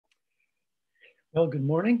Well, good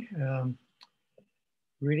morning.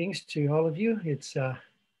 Greetings to all of you. It's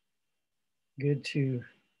good to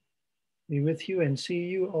be with you and see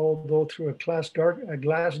you, although through a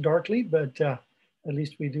glass darkly, but at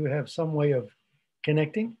least we do have some way of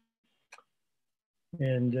connecting.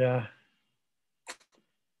 And it's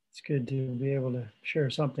good to be able to share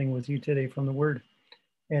something with you today from the Word.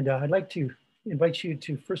 And I'd like to invite you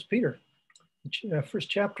to First Peter, first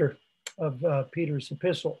chapter of Peter's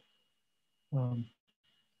epistle.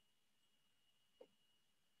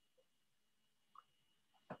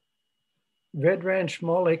 Vedran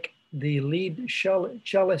Smolik, the lead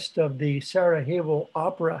cellist of the Sarajevo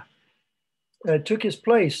Opera, took his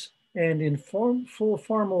place, and in full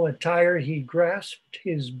formal attire, he grasped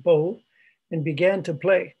his bow and began to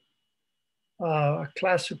play a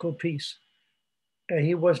classical piece.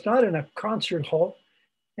 He was not in a concert hall,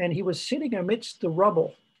 and he was sitting amidst the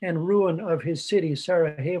rubble and ruin of his city,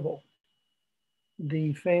 Sarajevo.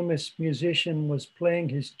 The famous musician was playing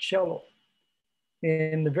his cello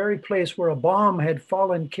in the very place where a bomb had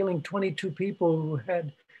fallen, killing 22 people who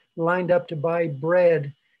had lined up to buy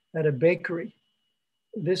bread at a bakery.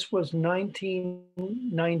 This was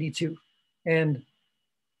 1992, and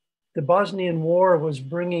the Bosnian War was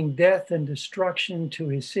bringing death and destruction to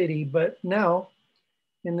his city. But now,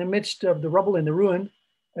 in the midst of the rubble and the ruin,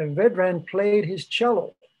 Vedran played his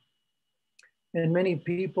cello, and many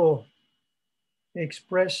people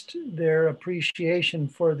expressed their appreciation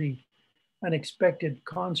for the unexpected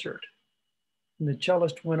concert. And the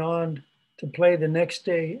cellist went on to play the next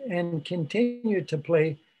day and continued to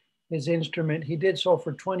play his instrument. He did so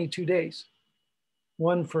for 22 days,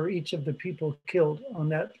 one for each of the people killed on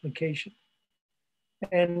that location.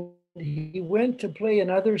 And he went to play in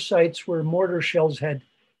other sites where mortar shells had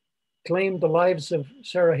claimed the lives of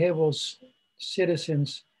Sarajevo's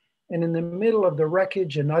citizens. And in the middle of the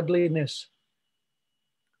wreckage and ugliness,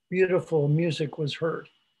 beautiful music was heard.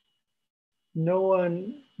 No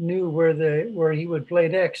one knew where he would play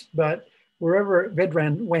next, but wherever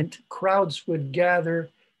Vedran went, crowds would gather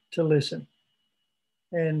to listen.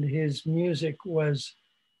 And his music was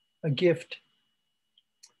a gift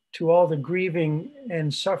to all the grieving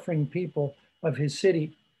and suffering people of his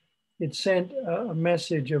city. It sent a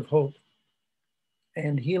message of hope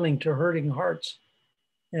and healing to hurting hearts,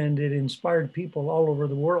 and it inspired people all over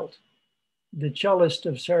the world. The cellist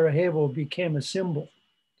of Sarajevo became a symbol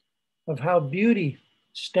of how beauty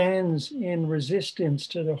stands in resistance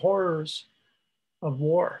to the horrors of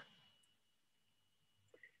war.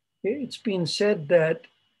 It's been said that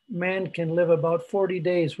man can live about 40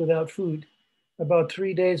 days without food, about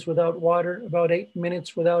 3 days without water, about 8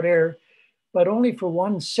 minutes without air, but only for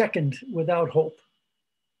 1 second without hope.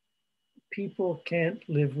 People can't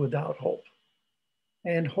live without hope.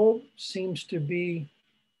 And hope seems to be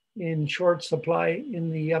in short supply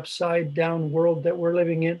in the upside down world that we're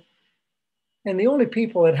living in. And the only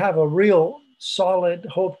people that have a real solid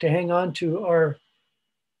hope to hang on to are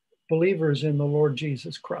believers in the Lord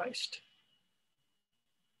Jesus Christ.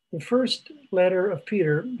 The first letter of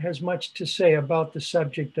Peter has much to say about the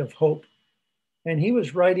subject of hope. And he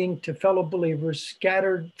was writing to fellow believers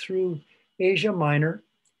scattered through Asia Minor,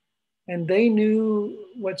 and they knew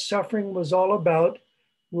what suffering was all about.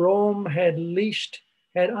 Rome had unleashed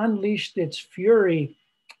its fury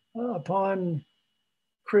upon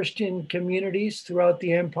Christian communities throughout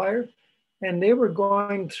the empire, and they were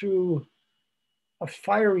going through a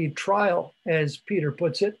fiery trial, as Peter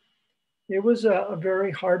puts it. It was a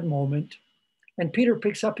very hard moment, and Peter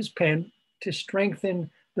picks up his pen to strengthen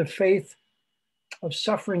the faith of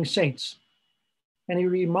suffering saints, and he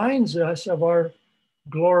reminds us of our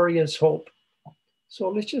glorious hope. So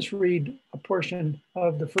let's just read a portion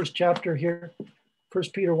of the first chapter here, 1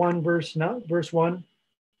 Peter 1, verse 1.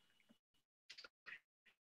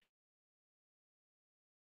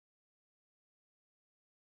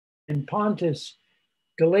 In Pontus,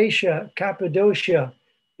 Galatia, Cappadocia,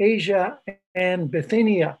 Asia, and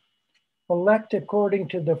Bithynia, elect according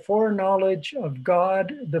to the foreknowledge of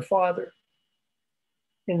God the Father,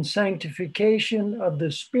 in sanctification of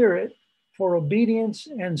the Spirit, for obedience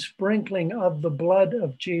and sprinkling of the blood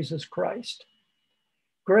of Jesus Christ.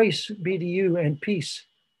 Grace be to you and peace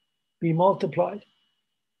be multiplied.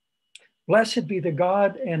 Blessed be the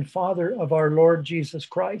God and Father of our Lord Jesus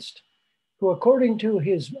Christ, who according to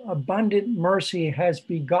his abundant mercy has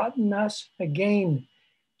begotten us again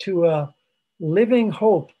to a living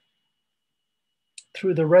hope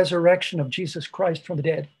through the resurrection of Jesus Christ from the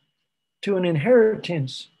dead, to an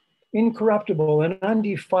inheritance incorruptible and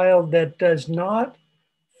undefiled that does not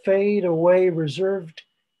fade away, reserved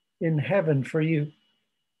in heaven for you,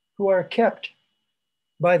 who are kept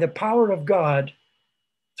by the power of God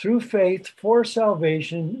through faith for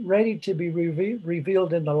salvation, ready to be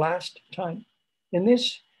revealed in the last time. In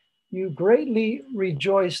this you greatly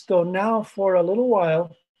rejoice, though now for a little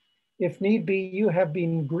while, if need be, you have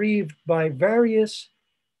been grieved by various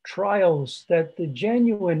trials, that the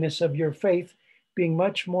genuineness of your faith, being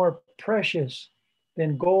much more precious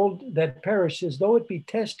than gold that perishes, though it be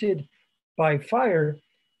tested by fire,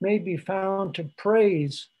 may be found to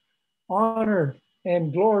praise, honor,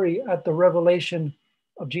 and glory at the revelation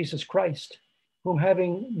of Jesus Christ, whom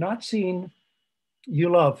having not seen, you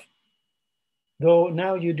love. Though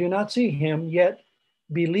now you do not see him, yet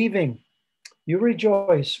believing, you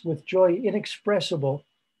rejoice with joy inexpressible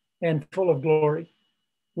and full of glory,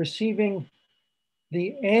 receiving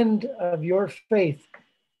the end of your faith,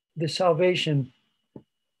 the salvation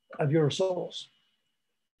of your souls.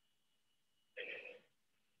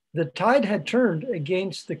 The tide had turned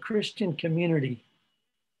against the Christian community,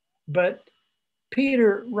 but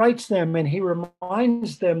Peter writes them and he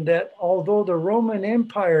reminds them that although the Roman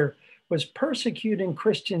Empire was persecuting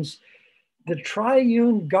Christians, the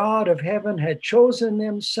triune God of heaven had chosen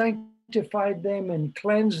them, sanctified them, and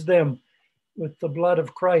cleansed them with the blood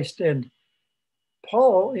of Christ. And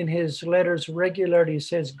Paul, in his letters, regularly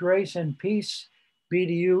says, grace and peace be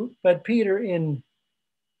to you. But Peter, in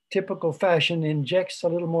typical fashion, injects a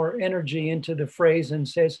little more energy into the phrase and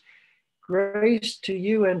says, grace to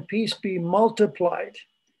you and peace be multiplied.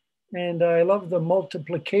 And I love the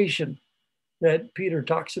multiplication that Peter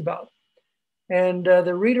talks about. And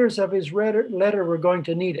the readers of his letter were going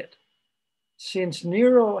to need it. Since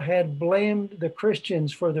Nero had blamed the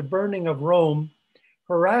Christians for the burning of Rome,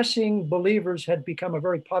 harassing believers had become a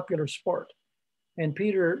very popular sport. And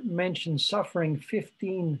Peter mentions suffering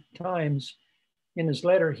 15 times in his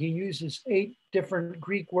letter. He uses 8 different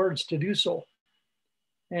Greek words to do so.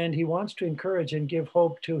 And he wants to encourage and give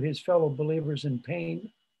hope to his fellow believers in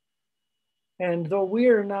pain. And though we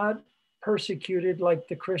are not persecuted like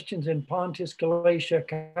the Christians in Pontus, Galatia,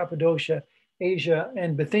 Cappadocia, Asia,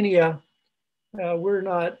 and Bithynia, we're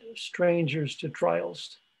not strangers to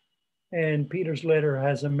trials. And Peter's letter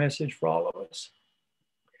has a message for all of us.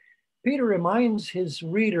 Peter reminds his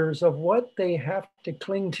readers of what they have to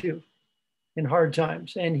cling to in hard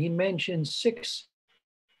times. And he mentions 6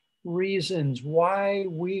 reasons why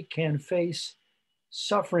we can face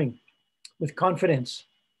suffering with confidence.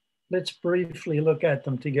 Let's briefly look at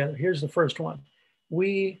them together. Here's the first one.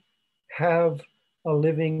 We have a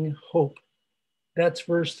living hope. That's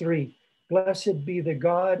verse 3. Blessed be the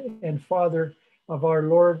God and Father of our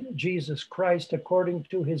Lord Jesus Christ, according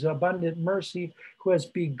to his abundant mercy, who has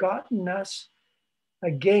begotten us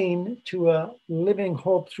again to a living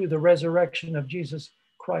hope through the resurrection of Jesus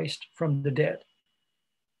Christ from the dead.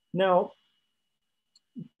 Now,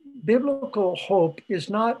 biblical hope is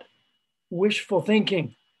not wishful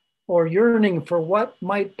thinking or yearning for what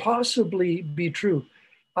might possibly be true.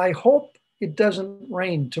 I hope it doesn't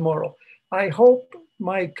rain tomorrow. I hope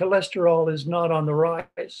my cholesterol is not on the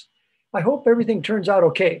rise. I hope everything turns out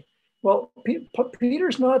okay. Well,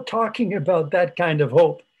 Peter's not talking about that kind of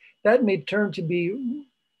hope. That may turn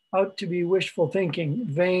out to be wishful thinking,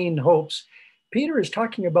 vain hopes. Peter is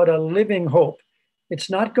talking about a living hope. It's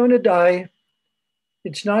not going to die.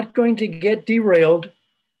 It's not going to get derailed.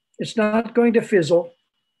 It's not going to fizzle.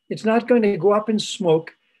 It's not going to go up in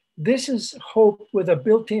smoke. This is hope with a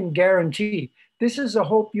built-in guarantee. This is a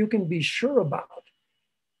hope you can be sure about.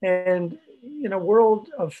 And in a world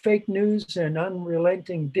of fake news and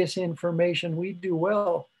unrelenting disinformation, we do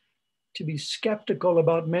well to be skeptical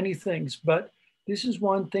about many things, but this is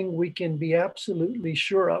one thing we can be absolutely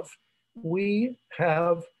sure of. We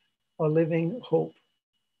have a living hope.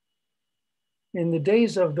 In the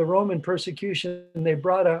days of the Roman persecution, they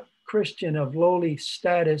brought a Christian of lowly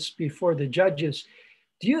status before the judges.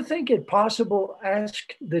 Do you think it possible,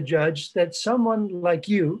 asked the judge, that someone like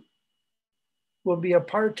you will be a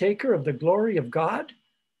partaker of the glory of God?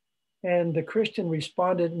 And the Christian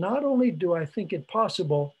responded, not only do I think it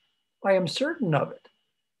possible, I am certain of it.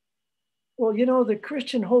 Well, you know, the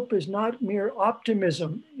Christian hope is not mere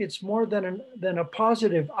optimism. It's more than a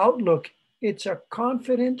positive outlook. It's a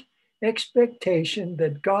confident expectation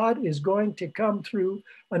that God is going to come through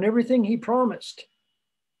on everything he promised.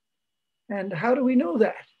 And how do we know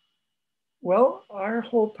that? Well, our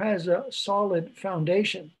hope has a solid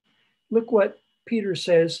foundation. Look what Peter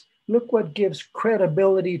says. Look what gives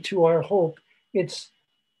credibility to our hope. It's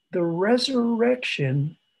the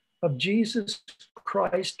resurrection of Jesus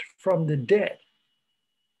Christ from the dead.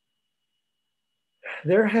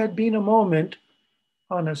 There had been a moment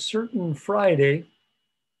on a certain Friday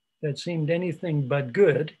that seemed anything but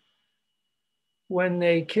good when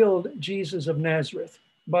they killed Jesus of Nazareth.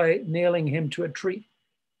 by nailing him to a tree.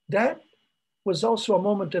 That was also a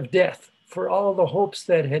moment of death for all the hopes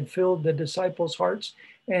that had filled the disciples' hearts,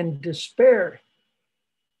 and despair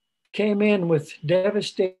came in with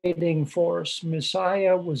devastating force.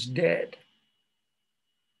 Messiah was dead.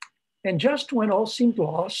 And just when all seemed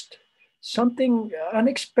lost, something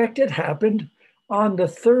unexpected happened. On the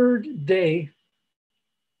third day,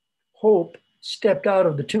 hope stepped out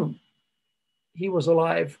of the tomb. He was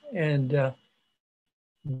alive, and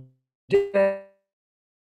death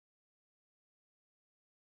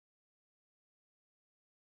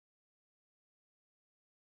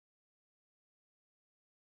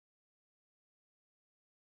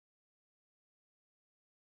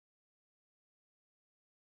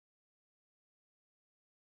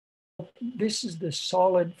this is the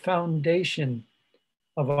solid foundation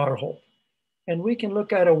of our hope. And we can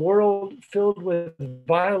look at a world filled with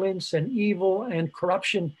violence and evil and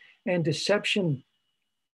corruption and deception,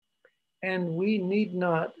 and we need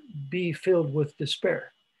not be filled with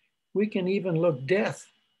despair. We can even look death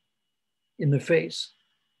in the face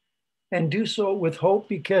and do so with hope,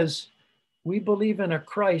 because we believe in a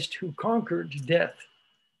Christ who conquered death.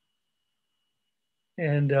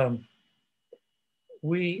 And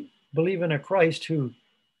we believe in a Christ who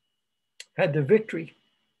had the victory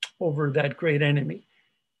over that great enemy.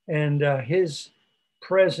 And his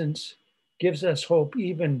presence gives us hope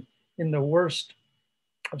even in the worst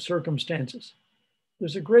of circumstances.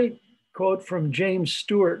 There's a great quote from James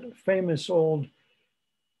Stewart, famous old,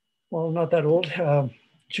 well, not that old,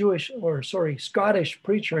 Scottish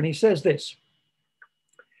preacher. And he says this: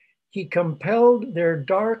 "He compelled their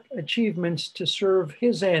dark achievements to serve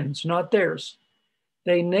his ends, not theirs.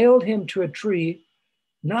 They nailed him to a tree,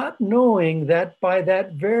 not knowing that by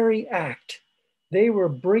that very act, they were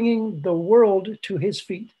bringing the world to his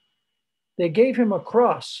feet. They gave him a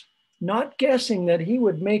cross, not guessing that he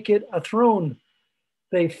would make it a throne.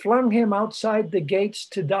 They flung him outside the gates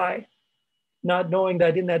to die, not knowing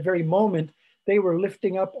that in that very moment, they were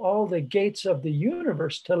lifting up all the gates of the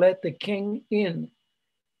universe to let the king in.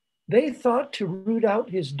 They thought to root out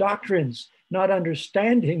his doctrines, not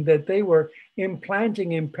understanding that they were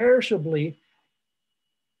implanting imperishably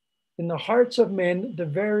in the hearts of men the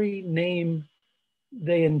very name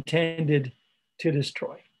they intended to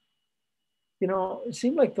destroy." You know, it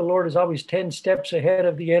seemed like the Lord is always 10 steps ahead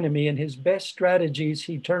of the enemy, and his best strategies,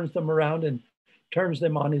 he turns them around and turns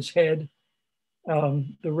them on his head.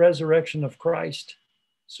 The resurrection of Christ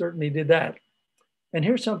certainly did that. And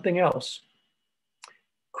here's something else.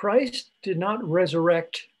 Christ did not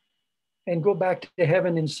resurrect and go back to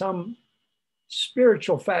heaven in some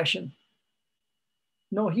spiritual fashion.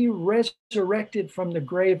 No, he resurrected from the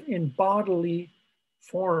grave in bodily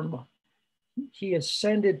form. He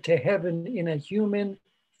ascended to heaven in a human,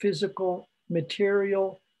 physical,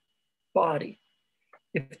 material body.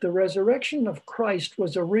 If the resurrection of Christ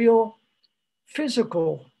was a real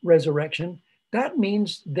physical resurrection, that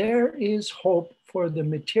means there is hope for the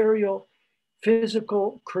material,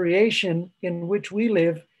 physical creation in which we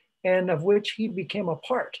live and of which he became a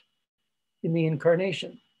part in the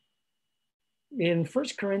incarnation. In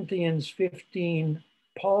 1 Corinthians 15,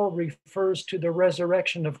 Paul refers to the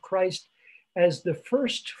resurrection of Christ as the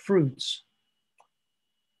first fruits.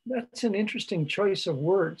 That's an interesting choice of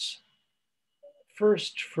words.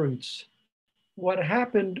 First fruits. What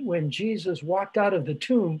happened when Jesus walked out of the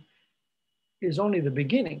tomb is only the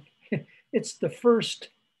beginning. It's the first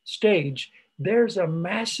stage. There's a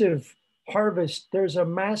massive harvest. There's a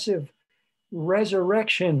massive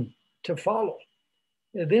resurrection to follow.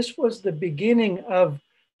 This was the beginning of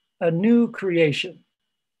a new creation.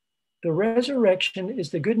 The resurrection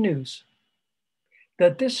is the good news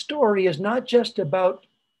that this story is not just about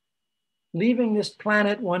leaving this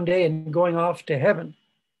planet one day and going off to heaven.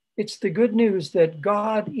 It's the good news that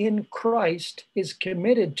God in Christ is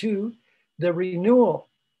committed to the renewal,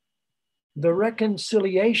 the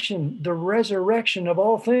reconciliation, the resurrection of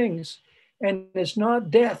all things. And it's not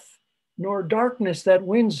death nor darkness that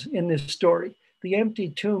wins in this story. The empty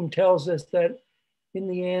tomb tells us that in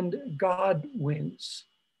the end, God wins.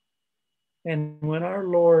 And when our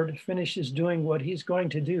Lord finishes doing what he's going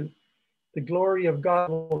to do, the glory of God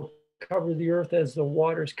will cover the earth as the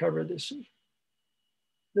waters cover the sea.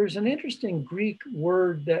 There's an interesting Greek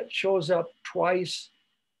word that shows up twice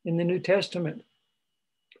in the New Testament.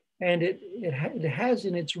 And it has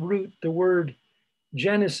in its root the word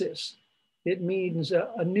Genesis. It means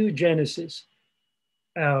a new Genesis,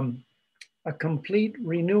 a complete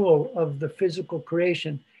renewal of the physical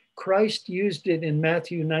creation. Christ used it in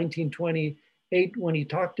Matthew 19:28 when he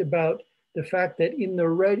talked about the fact that in the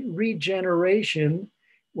regeneration,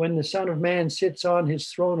 when the Son of Man sits on his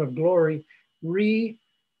throne of glory,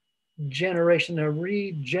 regeneration, a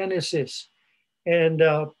regenesis. And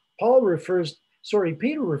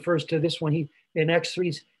Peter refers to this when he, in Acts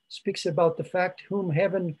 3, speaks about the fact whom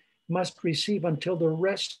heaven must receive until the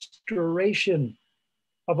restoration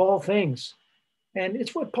of all things. And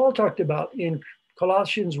it's what Paul talked about in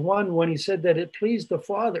Colossians 1 when he said that it pleased the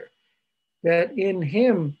Father that in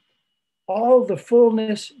him all the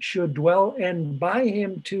fullness should dwell, and by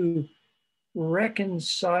him to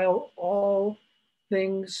reconcile all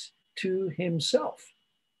things to himself.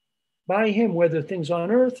 By him, whether things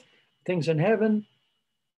on earth, things in heaven,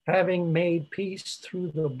 having made peace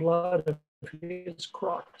through the blood of his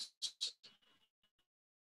cross.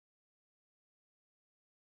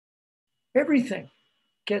 Everything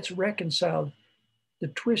gets reconciled. The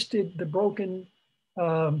twisted, the broken,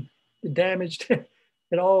 the damaged,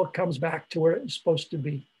 it all comes back to where it's supposed to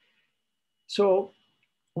be. So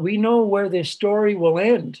we know where this story will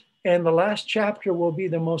end, and the last chapter will be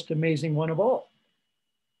the most amazing one of all.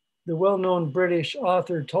 The well-known British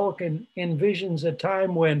author Tolkien envisions a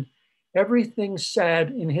time when everything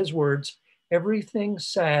sad, in his words, everything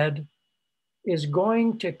sad is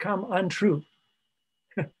going to come untrue.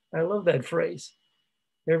 I love that phrase.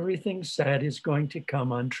 Everything sad is going to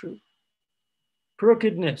come untrue.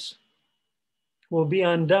 Crookedness will be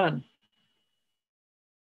undone.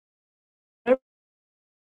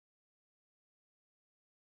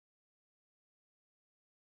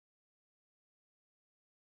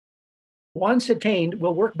 Once attained,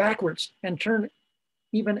 will work backwards and turn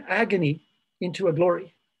even agony into a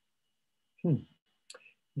glory.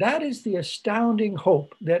 That is the astounding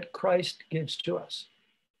hope that Christ gives to us.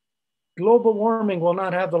 Global warming will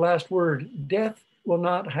not have the last word. Death will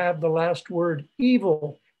not have the last word.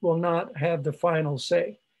 Evil will not have the final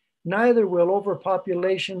say. Neither will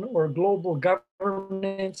overpopulation or global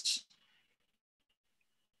governance.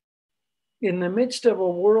 In the midst of a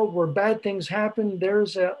world where bad things happen,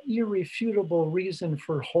 there's an irrefutable reason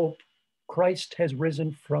for hope. Christ has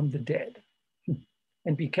risen from the dead.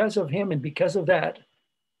 And because of him and because of that,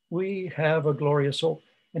 we have a glorious hope.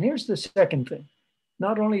 And here's the second thing.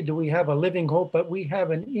 Not only do we have a living hope, but we have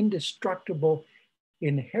an indestructible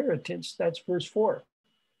inheritance. That's verse 4.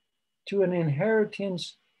 To an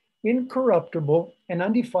inheritance incorruptible and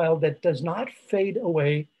undefiled that does not fade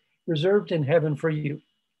away, reserved in heaven for you.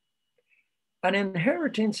 An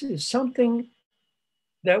inheritance is something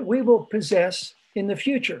that we will possess in the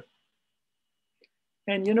future.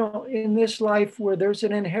 And you know, in this life where there's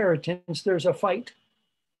an inheritance, there's a fight.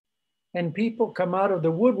 And people come out of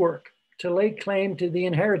the woodwork to lay claim to the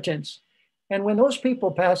inheritance. And when those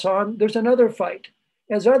people pass on, there's another fight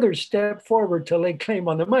as others step forward to lay claim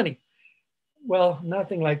on the money. Well,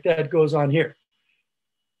 nothing like that goes on here.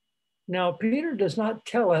 Now, Peter does not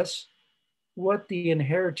tell us what the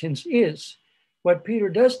inheritance is. What Peter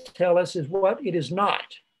does tell us is what it is not.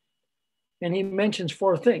 And he mentions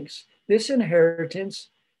 4 things. This inheritance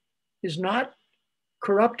is not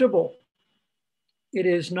corruptible. It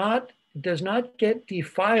does not get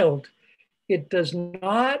defiled. It does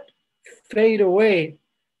not fade away,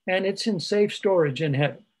 and it's in safe storage in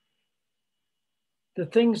heaven. The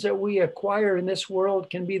things that we acquire in this world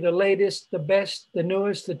can be the latest, the best, the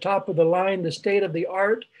newest, the top of the line, the state of the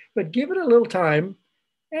art, but give it a little time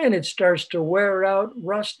and it starts to wear out,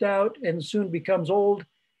 rust out, and soon becomes old,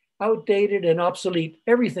 outdated, and obsolete.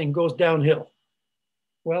 Everything goes downhill.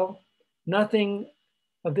 Well, nothing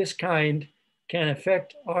of this kind can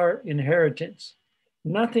affect our inheritance.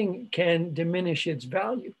 Nothing can diminish its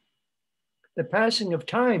value. The passing of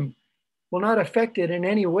time will not affect it in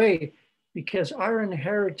any way because our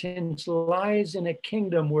inheritance lies in a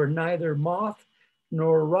kingdom where neither moth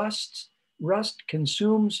nor rust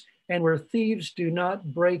consumes and where thieves do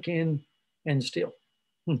not break in and steal.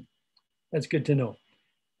 That's good to know.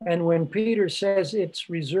 And when Peter says it's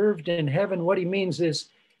reserved in heaven, what he means is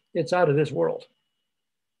it's out of this world.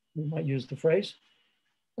 We might use the phrase.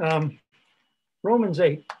 Romans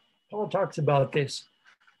 8, Paul talks about this.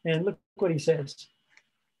 And look what he says.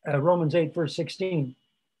 Romans 8, verse 16.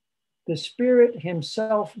 The Spirit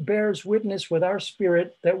himself bears witness with our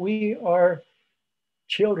spirit that we are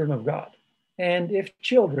children of God. And if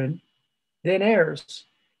children, then heirs,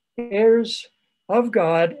 heirs of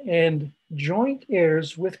God and joint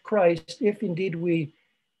heirs with Christ, if indeed we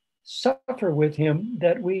suffer with him,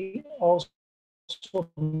 that we also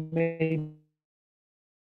may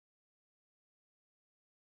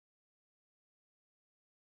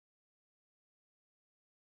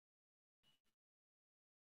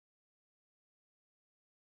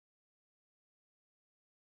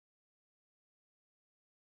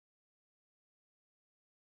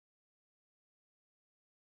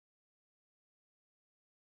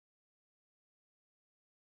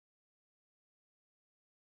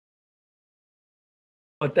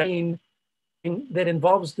that means that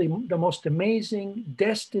involves the most amazing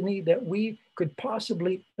destiny that we could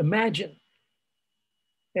possibly imagine.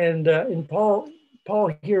 And in Paul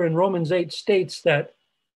here in Romans 8 states that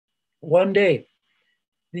one day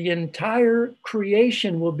the entire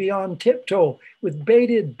creation will be on tiptoe with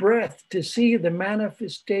bated breath to see the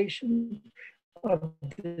manifestation of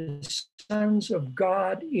the sons of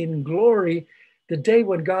God in glory, the day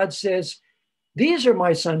when God says, "These are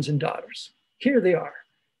my sons and daughters. Here they are."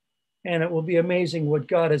 And it will be amazing what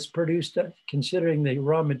God has produced, considering the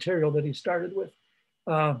raw material that he started with.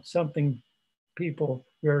 Something, people,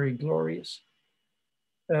 very glorious.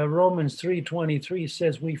 Romans 3:23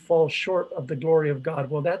 says we fall short of the glory of God.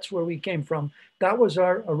 Well, that's where we came from. That was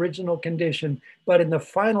our original condition. But in the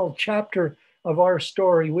final chapter of our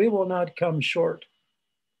story, we will not come short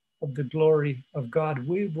of the glory of God.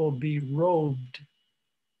 We will be robed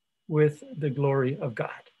with the glory of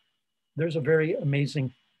God. There's a very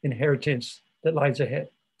amazing inheritance that lies ahead.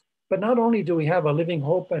 But not only do we have a living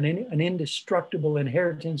hope and an indestructible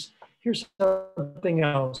inheritance, here's something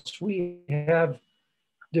else. We have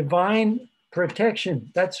divine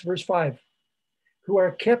protection. That's verse 5. Who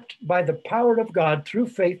are kept by the power of God through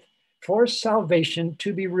faith for salvation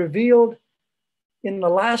to be revealed in the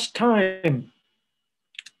last time.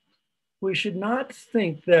 We should not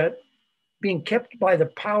think that being kept by the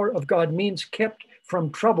power of God means kept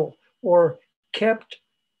from trouble or kept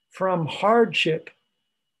from hardship.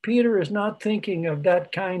 Peter is not thinking of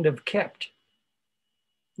that kind of kept.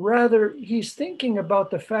 Rather, he's thinking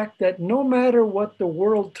about the fact that no matter what the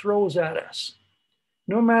world throws at us,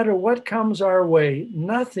 no matter what comes our way,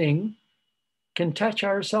 nothing can touch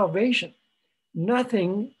our salvation.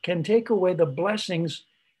 Nothing can take away the blessings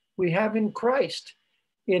we have in Christ.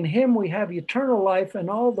 In him we have eternal life, and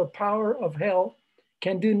all the power of hell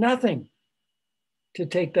can do nothing to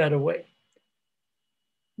take that away.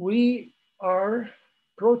 We are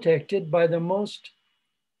protected by the most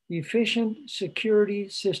efficient security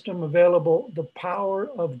system available, the power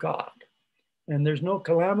of God. And there's no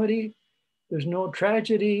calamity, there's no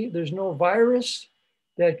tragedy, there's no virus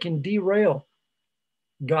that can derail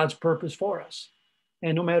God's purpose for us.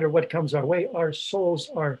 And no matter what comes our way, our souls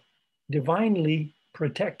are divinely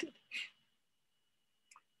protected.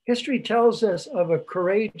 History tells us of a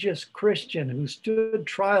courageous Christian who stood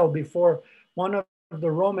trial before one of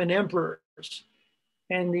the Roman emperors.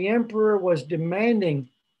 And the emperor was demanding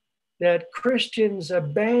that Christians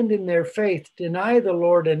abandon their faith, deny the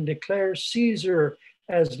Lord, and declare Caesar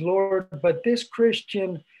as Lord. But this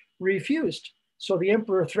Christian refused. So the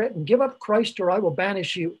emperor threatened, "Give up Christ or I will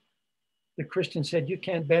banish you." The Christian said, "You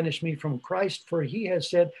can't banish me from Christ, for he has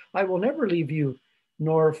said, I will never leave you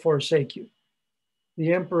nor forsake you."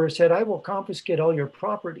 The emperor said, "I will confiscate all your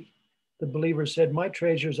property." The believer said, "My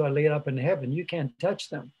treasures are laid up in heaven. You can't touch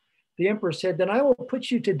them." The emperor said, "Then I will put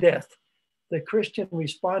you to death." The Christian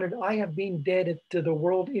responded, "I have been dead to the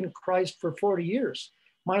world in Christ for 40 years.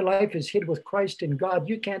 My life is hid with Christ in God.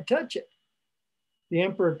 You can't touch it." The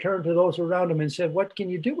emperor turned to those around him and said, "What can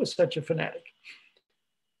you do with such a fanatic?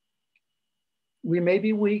 We may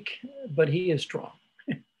be weak, but he is strong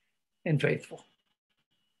and faithful.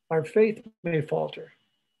 Our faith may falter,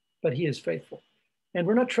 but he is faithful. And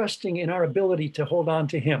we're not trusting in our ability to hold on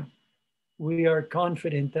to him. We are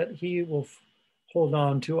confident that he will hold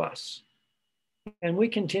on to us. And we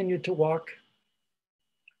continue to walk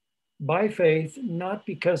by faith, not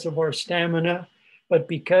because of our stamina, but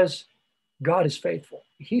because God is faithful.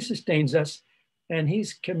 He sustains us, and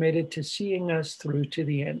he's committed to seeing us through to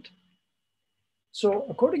the end. So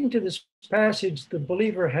according to this passage, the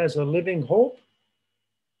believer has a living hope,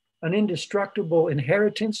 an indestructible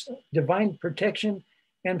inheritance, divine protection,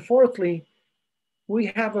 and fourthly, we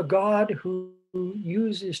have a God who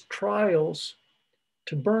uses trials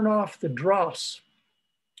to burn off the dross.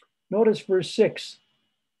 Notice verse 6.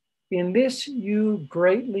 "In this you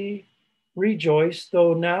greatly rejoice,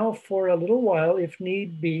 though now for a little while, if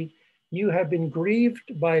need be, you have been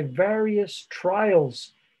grieved by various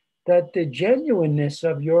trials, that the genuineness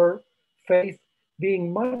of your faith,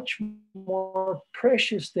 being much more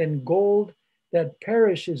precious than gold that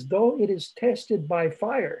perishes, though it is tested by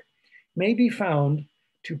fire, may be found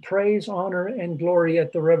to praise, honor, and glory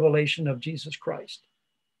at the revelation of Jesus Christ."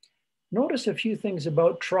 Notice a few things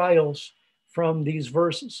about trials from these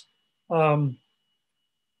verses.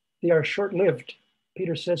 They are short-lived.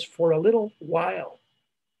 Peter says, for a little while.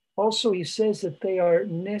 Also, he says that they are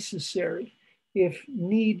necessary if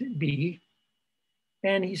need be.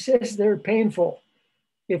 And he says they're painful.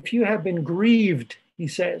 If you have been grieved, he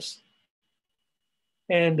says.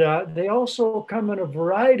 And they also come in a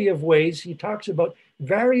variety of ways. He talks about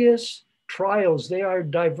various trials. They are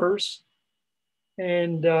diverse,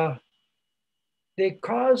 and they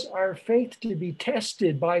cause our faith to be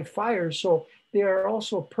tested by fire, so they are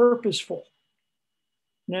also purposeful.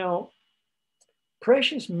 Now,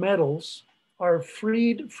 precious metals are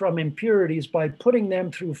freed from impurities by putting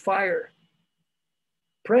them through fire.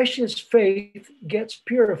 Precious faith gets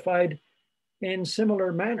purified in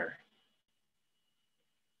similar manner.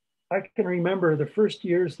 I can remember the first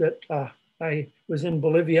years that I was in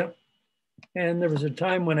Bolivia, and there was a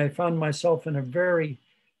time when I found myself in a very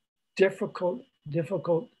difficult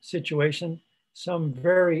situation, some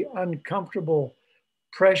very uncomfortable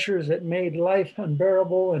pressures that made life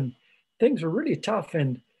unbearable, and things were really tough.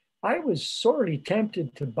 And I was sorely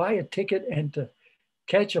tempted to buy a ticket and to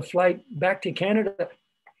catch a flight back to Canada.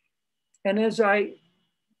 And as I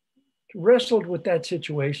wrestled with that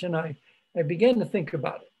situation, I began to think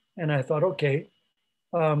about it. And I thought, okay,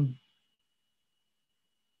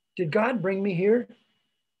 did God bring me here?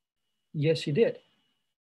 Yes, he did.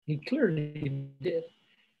 He clearly did.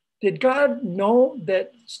 Did God know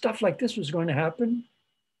that stuff like this was going to happen?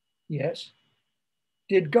 Yes.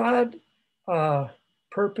 Did God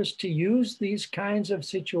purpose to use these kinds of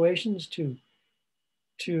situations to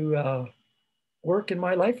work in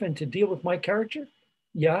my life and to deal with my character?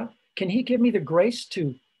 Yeah. Can he give me the grace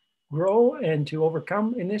to grow and to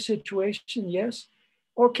overcome in this situation? Yes.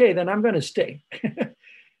 Okay, then I'm going to stay.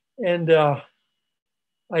 And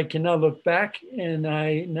I can now look back, and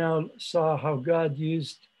I now saw how God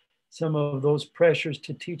used some of those pressures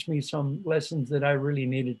to teach me some lessons that I really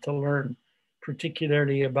needed to learn,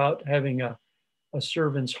 particularly about having a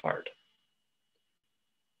servant's heart.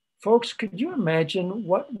 Folks, could you imagine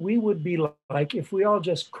what we would be like if we all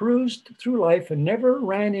just cruised through life and never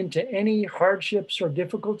ran into any hardships or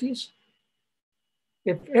difficulties?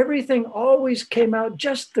 If everything always came out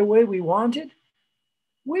just the way we wanted,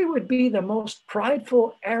 we would be the most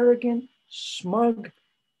prideful, arrogant, smug,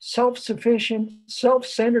 self-sufficient,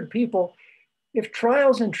 self-centered people if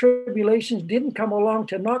trials and tribulations didn't come along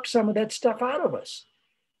to knock some of that stuff out of us.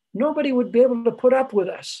 Nobody would be able to put up with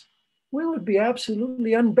us. We would be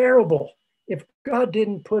absolutely unbearable if God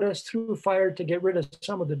didn't put us through fire to get rid of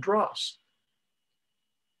some of the dross.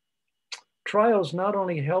 Trials not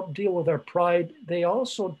only help deal with our pride, they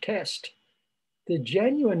also test the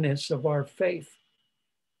genuineness of our faith.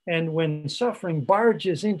 And when suffering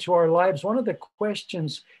barges into our lives, one of the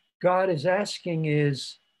questions God is asking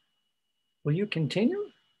is, will you continue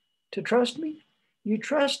to trust me? You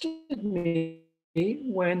trusted me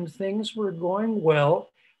when things were going well.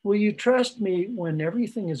 Will you trust me when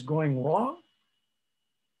everything is going wrong?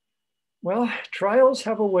 Well, trials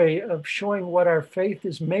have a way of showing what our faith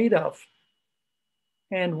is made of.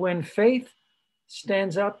 And when faith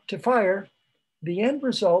stands up to fire, the end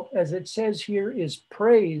result, as it says here, is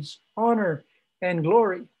praise, honor, and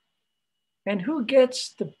glory. And who gets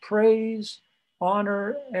the praise,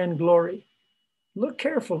 honor, and glory? Look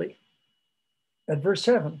carefully at verse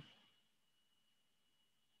 7.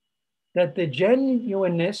 That the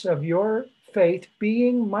genuineness of your faith,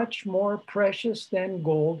 being much more precious than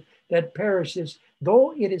gold that perishes,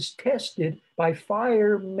 though it is tested by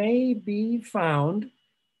fire, may be found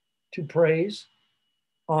to praise,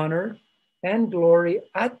 honor, and glory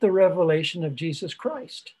at the revelation of Jesus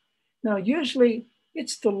Christ. Now, usually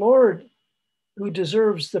it's the Lord who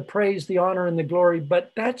deserves the praise, the honor, and the glory,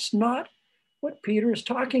 but that's not what Peter is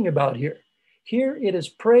talking about here. Here it is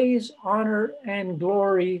praise, honor, and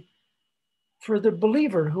glory for the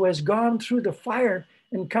believer who has gone through the fire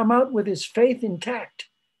and come out with his faith intact.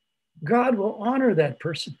 God will honor that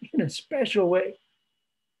person in a special way.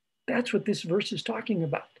 That's what this verse is talking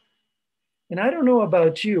about. And I don't know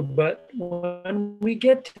about you, but when we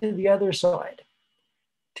get to the other side,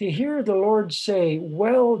 to hear the Lord say,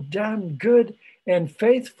 well done, good and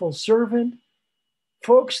faithful servant,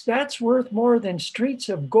 folks, that's worth more than streets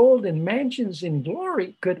of gold and mansions in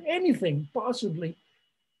glory. Could anything possibly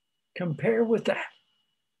compare with that?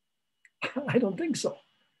 I don't think so.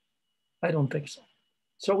 I don't think so.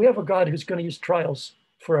 So we have a God who's going to use trials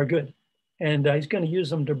for our good, and he's going to use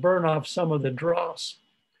them to burn off some of the dross.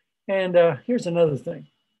 And here's another thing.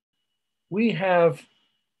 We have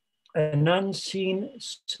an unseen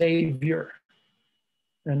Savior,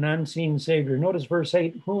 an unseen Savior. Notice verse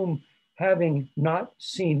 8, whom having not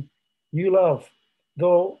seen, you love.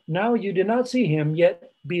 Though now you do not see him,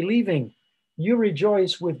 yet believing, you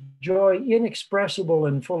rejoice with joy inexpressible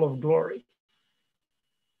and full of glory.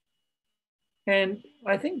 And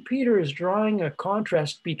I think Peter is drawing a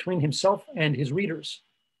contrast between himself and his readers.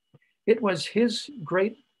 It was his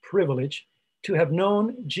great privilege to have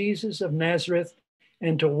known Jesus of Nazareth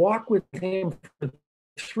and to walk with him for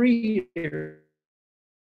 3 years,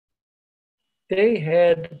 they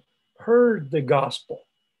had heard the gospel.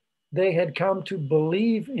 They had come to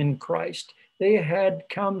believe in Christ. They had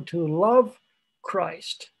come to love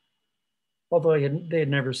Christ, although they had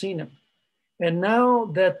never seen him. And now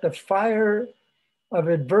that the fire of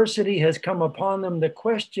adversity has come upon them, the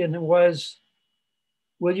question was,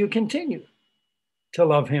 will you continue to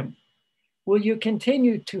love him? Will you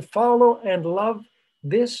continue to follow and love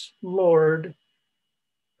this Lord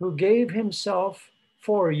who gave himself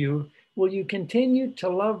for you? Will you continue to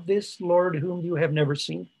love this Lord whom you have never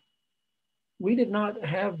seen? We did not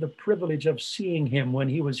have the privilege of seeing him when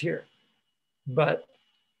he was here, but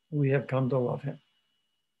we have come to love him.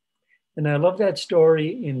 And I love that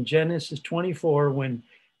story in Genesis 24 when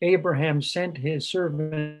Abraham sent his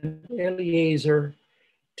servant Eliezer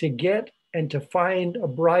to get and to find a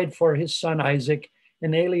bride for his son Isaac.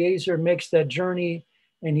 And Eliezer makes that journey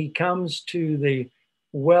and he comes to the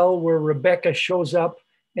well where Rebekah shows up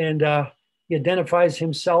and he identifies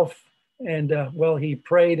himself. And he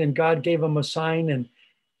prayed and God gave him a sign and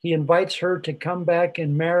he invites her to come back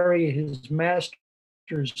and marry his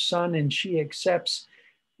master's son, and she accepts.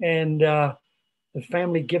 And the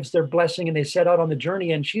family gives their blessing and they set out on the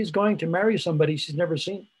journey, and she's going to marry somebody she's never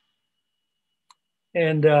seen.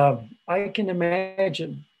 And I can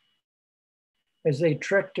imagine as they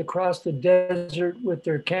trekked across the desert with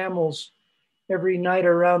their camels every night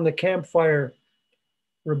around the campfire,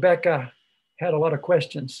 Rebekah had a lot of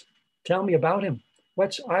questions. Tell me about him.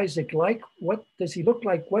 What's Isaac like? What does he look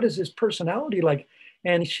like? What is his personality like?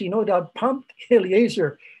 And she no doubt pumped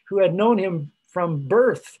Eliezer, who had known him from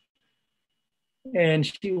birth. And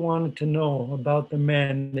she wanted to know about the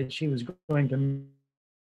man that she was going to,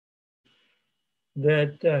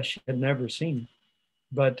 that she had never seen.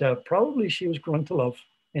 But probably she was growing to love,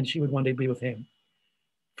 and she would one day be with him.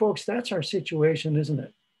 Folks, that's our situation, isn't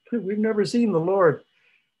it? We've never seen the Lord.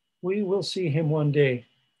 We will see him one day.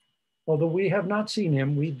 Although we have not seen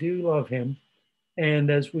him, we do love him. And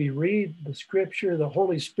as we read the scripture, the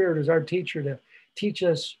Holy Spirit is our teacher to teach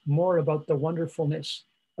us more about the wonderfulness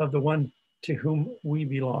of the one to whom we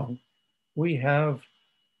belong. We have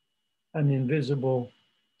an invisible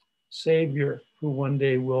Savior who one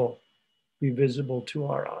day will be visible to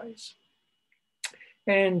our eyes.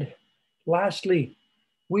 And lastly,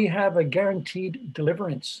 we have a guaranteed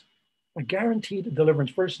deliverance. A guaranteed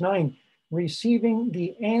deliverance. Verse 9, receiving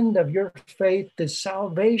the end of your faith, the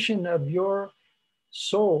salvation of your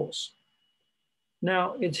souls.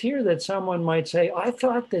 Now, it's here that someone might say, I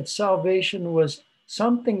thought that salvation was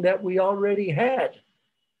something that we already had.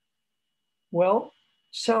 Well,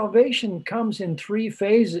 salvation comes in 3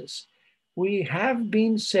 phases. We have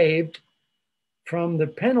been saved from the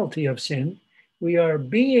penalty of sin. We are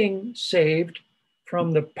being saved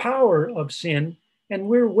from the power of sin, and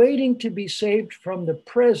we're waiting to be saved from the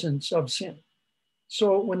presence of sin.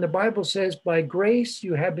 So when the Bible says, by grace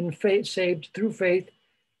you have been saved through faith,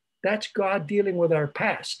 that's God dealing with our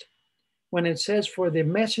past. When it says, for the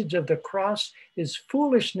message of the cross is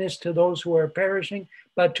foolishness to those who are perishing,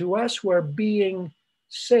 but to us who are being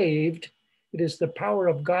saved, it is the power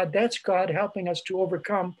of God. That's God helping us to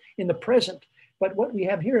overcome in the present. But what we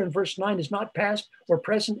have here in verse 9 is not past or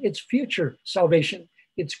present, it's future salvation.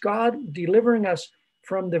 It's God delivering us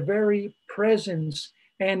from the very presence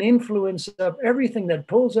and influence of everything that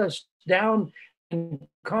pulls us down and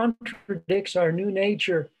contradicts our new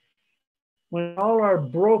nature, when all our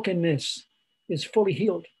brokenness is fully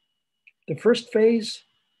healed. The first phase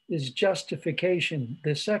is justification.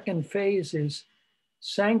 The second phase is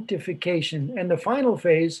sanctification. And the final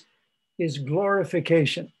phase is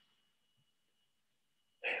glorification.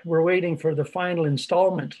 We're waiting for the final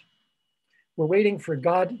installment. We're waiting for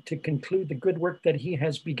God to conclude the good work that he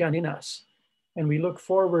has begun in us. And we look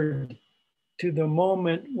forward to the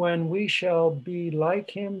moment when we shall be like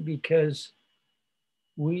him, because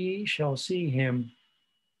we shall see him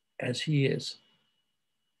as he is.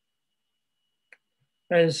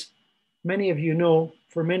 As many of you know,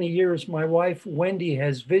 for many years, my wife, Wendy,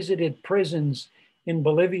 has visited prisons in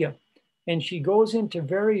Bolivia, and she goes into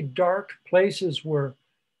very dark places where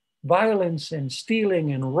violence and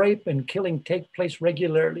stealing and rape and killing take place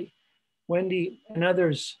regularly. Wendy and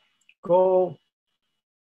others go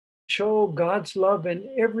show God's love in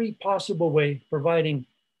every possible way, providing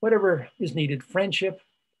whatever is needed: friendship,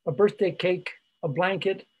 a birthday cake, a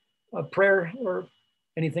blanket, a prayer, or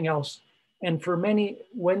anything else. And for many,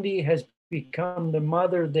 Wendy has become the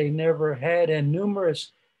mother they never had, and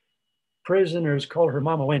numerous prisoners call her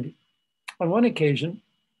Mama Wendy. On one occasion,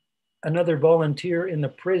 another volunteer in the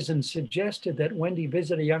prison suggested that Wendy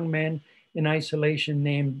visit a young man in isolation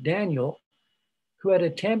named Daniel, who had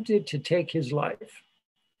attempted to take his life.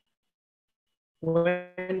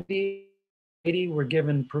 Wendy and Katie were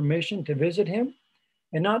given permission to visit him,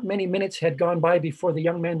 and not many minutes had gone by before the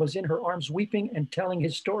young man was in her arms weeping and telling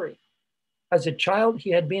his story. As a child,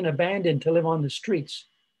 he had been abandoned to live on the streets.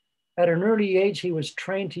 At an early age, he was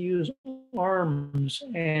trained to use arms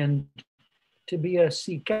and to be a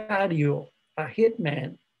sicario, a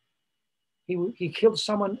hitman. He killed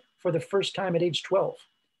someone for the first time at age 12.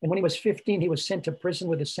 And when he was 15, he was sent to prison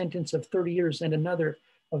with a sentence of 30 years and another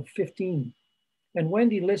of 15. And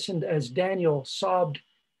Wendy listened as Daniel sobbed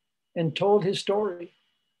and told his story.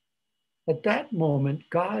 At that moment,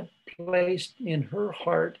 God placed in her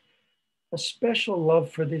heart a special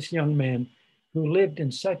love for this young man who lived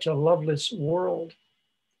in such a loveless world.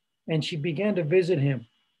 And she began to visit him,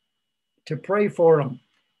 to pray for him,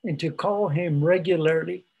 and to call him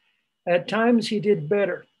regularly. At times he did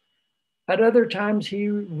better. At other times he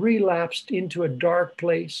relapsed into a dark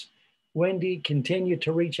place. Wendy continued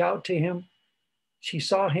to reach out to him. She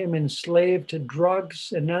saw him enslaved to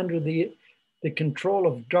drugs and under the control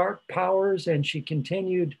of dark powers, and she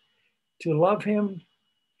continued to love him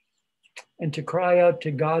and to cry out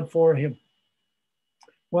to God for him.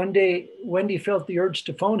 One day, Wendy felt the urge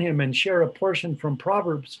to phone him and share a portion from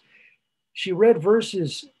Proverbs. She read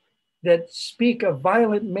verses that speak of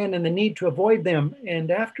violent men and the need to avoid them, and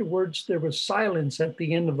afterwards there was silence at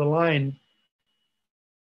the end of the line.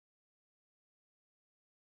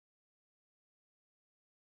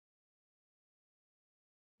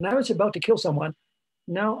 And I was about to kill someone.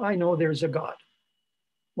 Now I know there's a God.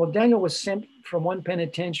 Well, Daniel was sent from one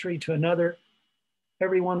penitentiary to another.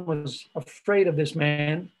 Everyone was afraid of this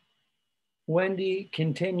man. Wendy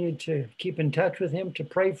continued to keep in touch with him, to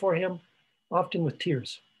pray for him, often with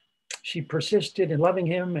tears. She persisted in loving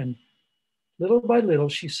him, and little by little,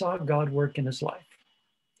 she saw God work in his life.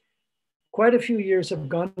 Quite a few years have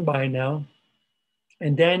gone by now,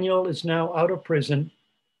 and Daniel is now out of prison.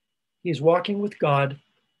 He's walking with God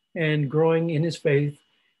and growing in his faith.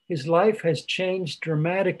 His life has changed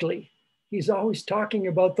dramatically. He's always talking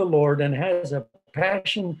about the Lord and has a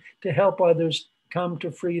passion to help others come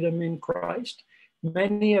to freedom in Christ.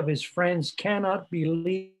 Many of his friends cannot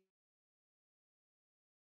believe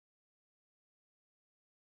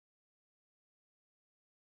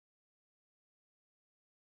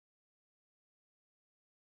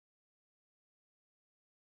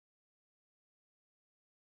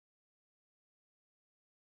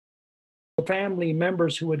family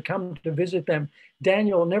members who would come to visit them.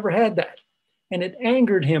 Daniel never had that. And it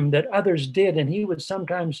angered him that others did. And he would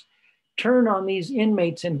sometimes turn on these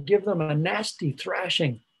inmates and give them a nasty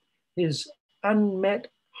thrashing. His unmet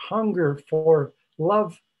hunger for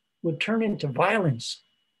love would turn into violence.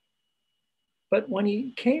 But when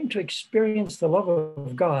he came to experience the love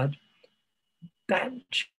of God, that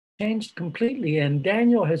changed completely. And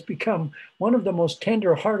Daniel has become one of the most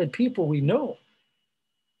tender-hearted people we know.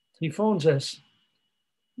 He phones us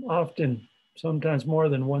often, sometimes more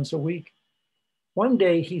than once a week. One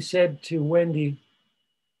day he said to Wendy,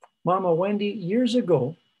 "Mama Wendy, years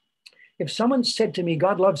ago, if someone said to me,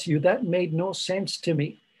 'God loves you,' that made no sense to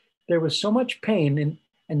me. There was so much pain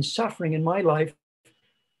and suffering in my life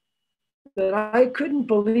that I couldn't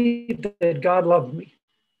believe that God loved me.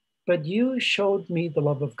 But you showed me the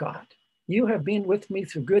love of God. You have been with me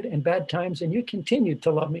through good and bad times, and you continue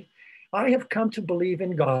to love me. I have come to believe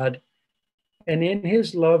in God and in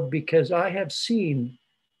his love because I have seen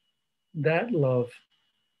that love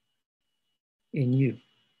in you."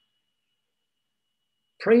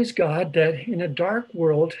 Praise God that in a dark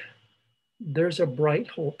world, there's a bright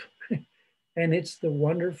hope, and it's the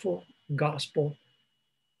wonderful gospel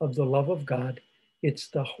of the love of God. It's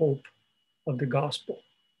the hope of the gospel.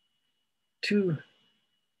 Two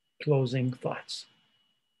closing thoughts.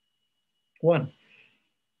 One,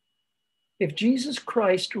 if Jesus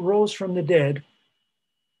Christ rose from the dead,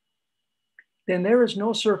 then there is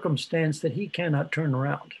no circumstance that he cannot turn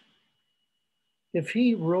around. If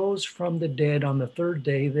he rose from the dead on the third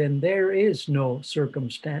day, then there is no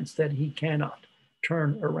circumstance that he cannot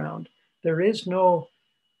turn around. There is no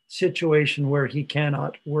situation where he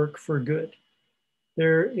cannot work for good.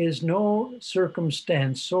 There is no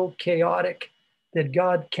circumstance so chaotic that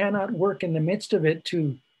God cannot work in the midst of it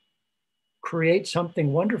to create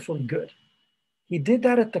something wonderfully good. He did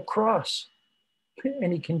that at the cross,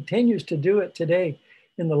 and he continues to do it today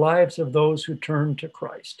in the lives of those who turn to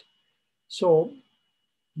Christ. So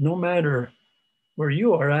no matter where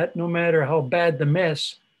you are at, no matter how bad the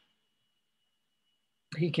mess,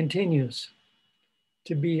 he continues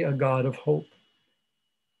to be a God of hope.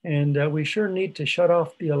 And we sure need to shut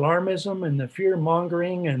off the alarmism and the fear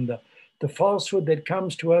mongering and the the falsehood that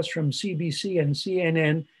comes to us from CBC and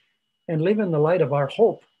CNN and live in the light of our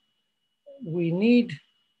hope. We need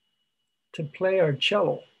to play our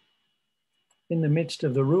cello in the midst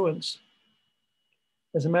of the ruins.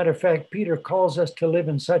 As a matter of fact, Peter calls us to live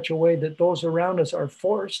in such a way that those around us are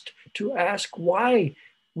forced to ask why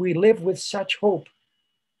we live with such hope.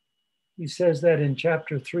 He says that in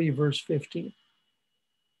chapter 3, verse 15.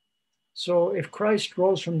 So if Christ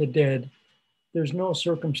rose from the dead, there's no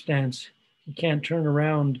circumstance he can't turn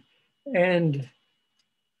around. And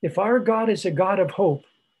if our God is a God of hope,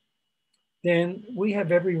 then we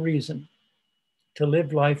have every reason to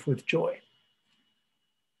live life with joy.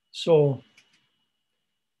 So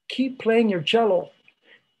keep playing your cello.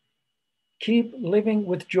 Keep living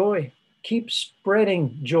with joy. Keep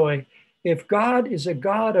spreading joy. If God is a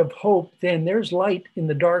God of hope, then there's light in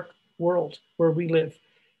the dark world where we live.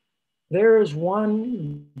 There is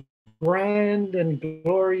one grand and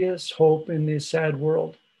glorious hope in this sad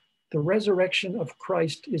world. The resurrection of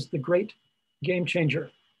Christ is the great game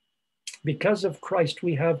changer. Because of Christ,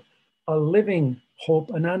 we have a living hope,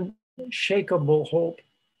 an unshakable hope.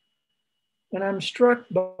 And I'm struck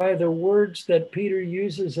by the words that Peter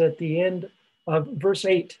uses at the end of verse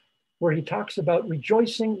 8, where he talks about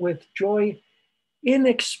rejoicing with joy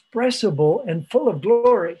inexpressible and full of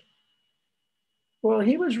glory. Well,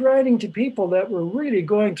 he was writing to people that were really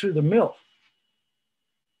going through the mill.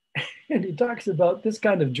 And he talks about this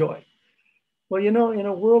kind of joy. Well, you know, in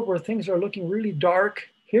a world where things are looking really dark,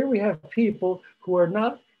 here we have people who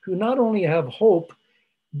not only have hope,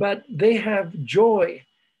 but they have joy.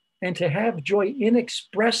 And to have joy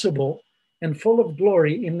inexpressible and full of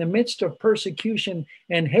glory in the midst of persecution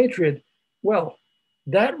and hatred, well,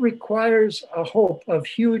 that requires a hope of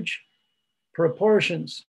huge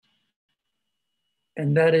proportions.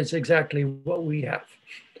 And that is exactly what we have.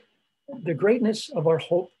 The greatness of our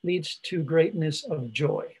hope leads to greatness of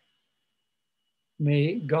joy.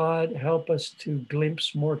 May God help us to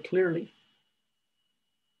glimpse more clearly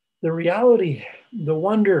the reality, the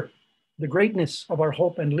wonder, the greatness of our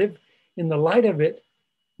hope, and live in the light of it,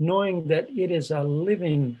 knowing that it is a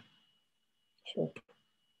living hope.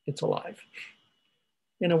 It's alive.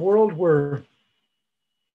 In a world where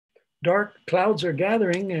dark clouds are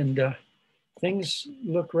gathering and things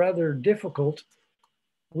look rather difficult,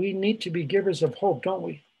 we need to be givers of hope, don't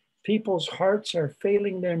we? People's hearts are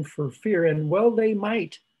failing them for fear, and well, they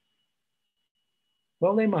might.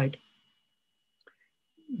 Well, they might.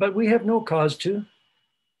 But we have no cause to.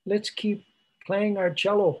 Let's keep playing our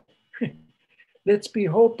cello. Let's be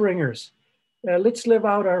hope bringers. Let's live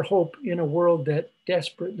out our hope in a world that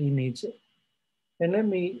desperately needs it. And let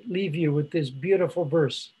me leave you with this beautiful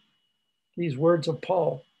verse, these words of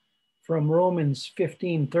Paul from Romans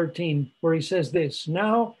 15:13, where he says this: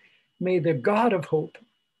 "Now may the God of hope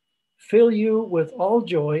fill you with all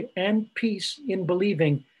joy and peace in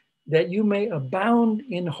believing, that you may abound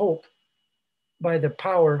in hope by the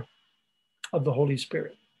power of the Holy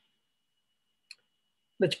Spirit."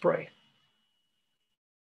 Let's pray.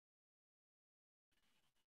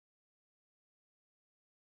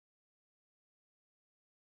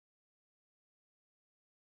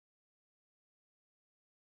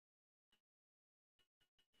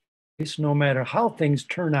 No matter how things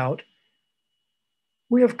turn out,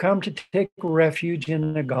 we have come to take refuge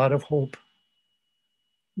in a God of hope.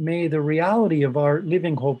 May the reality of our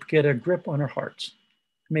living hope get a grip on our hearts.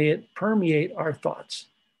 May it permeate our thoughts.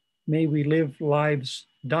 May we live lives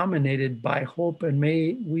dominated by hope, and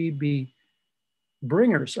may we be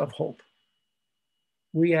bringers of hope.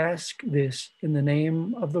 We ask this in the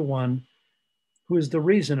name of the one who is the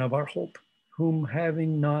reason of our hope, whom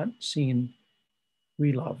having not seen,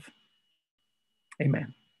 we love.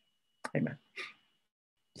 Amen.